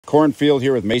Cornfield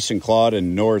here with Mason Claude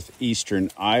in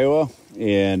Northeastern Iowa,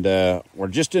 and we're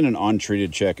just in an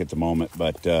untreated check at the moment,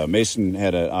 but Mason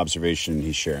had an observation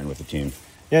he's sharing with the team.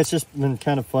 Yeah, it's just been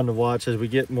kind of fun to watch as we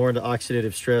get more into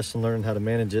oxidative stress and learn how to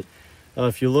manage it.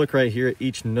 If you look right here at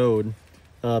each node,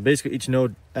 basically each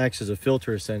node acts as a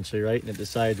filter essentially, right? And it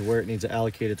decides where it needs to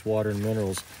allocate its water and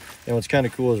minerals. And what's kind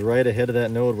of cool is right ahead of that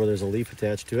node where there's a leaf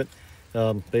attached to it,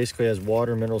 basically as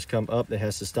water and minerals come up, it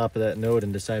has to stop at that node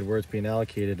and decide where it's being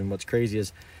allocated. And what's crazy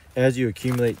is as you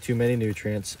accumulate too many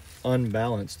nutrients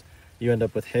unbalanced, you end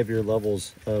up with heavier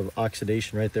levels of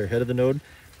oxidation right there ahead of the node.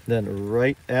 Then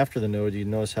right after the node, you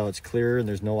notice how it's clearer and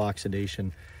there's no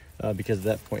oxidation because at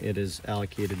that point it is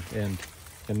allocated and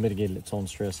mitigated its own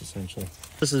stress essentially.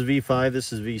 This is V5,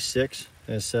 this is V6,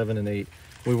 and 7 and 8.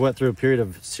 We went through a period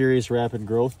of serious rapid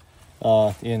growth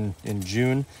in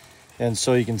June. And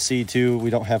so you can see too, we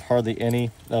don't have hardly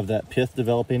any of that pith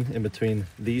developing in between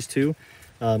these two.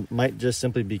 Might just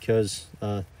simply because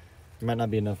there might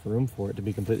not be enough room for it, to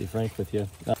be completely frank with you.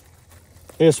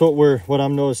 I guess what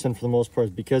I'm noticing for the most part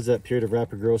is because that period of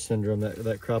rapid growth syndrome,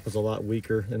 that crop is a lot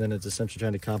weaker, and then it's essentially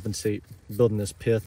trying to compensate building this pith.